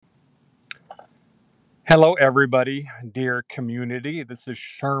Hello, everybody, dear community. This is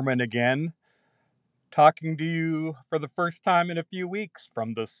Sherman again, talking to you for the first time in a few weeks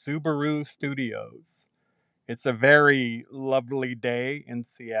from the Subaru studios. It's a very lovely day in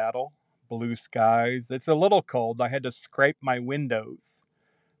Seattle, blue skies. It's a little cold. I had to scrape my windows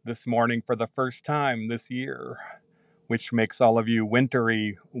this morning for the first time this year, which makes all of you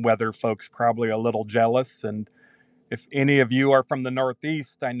wintry weather folks probably a little jealous. And if any of you are from the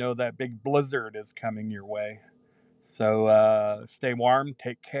Northeast, I know that big blizzard is coming your way. So stay warm,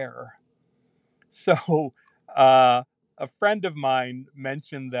 take care. So uh, a friend of mine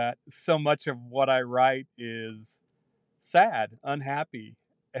mentioned that so much of what I write is sad, unhappy.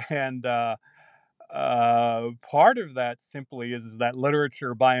 And part of that simply is that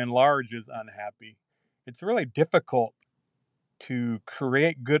literature by and large is unhappy. It's really difficult to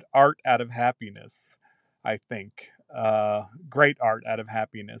create good art out of happiness, I think. Great art out of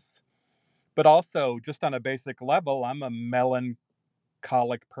happiness. But also, just on a basic level, I'm a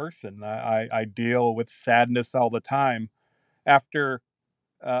melancholic person. I deal with sadness all the time. After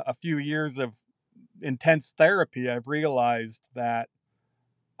a few years of intense therapy, I've realized that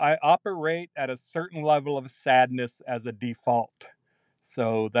I operate at a certain level of sadness as a default.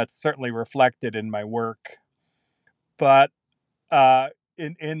 So that's certainly reflected in my work. But uh,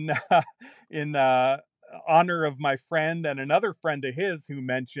 in in honor of my friend and another friend of his who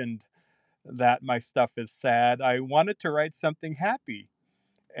mentioned that my stuff is sad, I wanted to write something happy.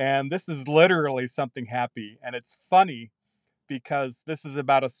 And this is literally something happy. And it's funny because this is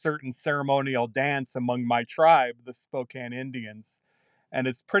about a certain ceremonial dance among my tribe, the Spokane Indians. And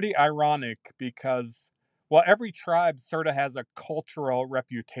it's pretty ironic because, well, every tribe sort of has a cultural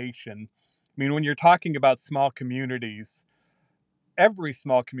reputation. I mean, when you're talking about small communities, every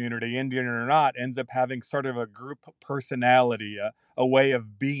small community, Indian or not, ends up having sort of a group personality, a way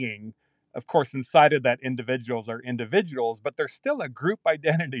of being. Of course, inside of that, individuals are individuals, but there's still a group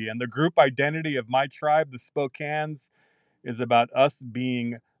identity. And the group identity of my tribe, the Spokanes, is about us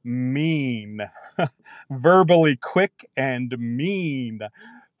being mean, verbally quick and mean.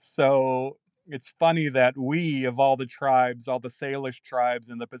 So it's funny that we, of all the tribes, all the Salish tribes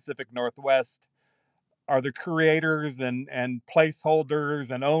in the Pacific Northwest, are the creators and placeholders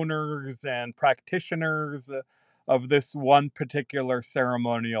and owners and practitioners of this one particular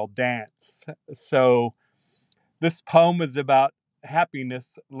ceremonial dance. So this poem is about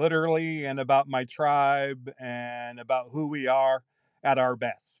happiness, literally, and about my tribe and about who we are at our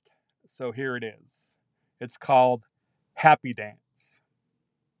best. So here it is. It's called Happy Dance.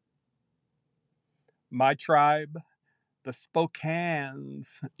 My tribe, the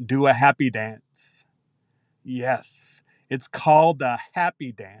Spokanes, do a happy dance. Yes, it's called a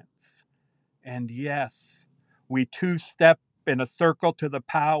happy dance. And yes, we two step in a circle to the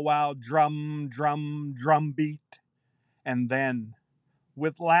powwow drum, drum, drum beat. And then,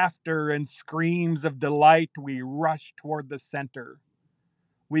 with laughter and screams of delight, we rush toward the center.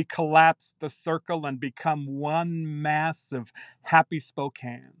 We collapse the circle and become one mass of happy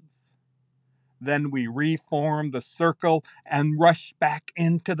Spokanes. Then we reform the circle and rush back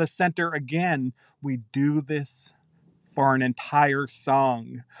into the center again. We do this for an entire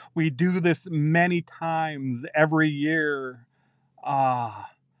song. We do this many times every year.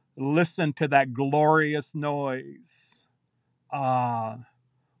 Ah, listen to that glorious noise. Ah,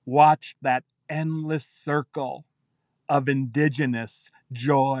 watch that endless circle of indigenous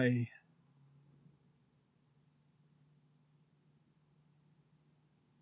joy.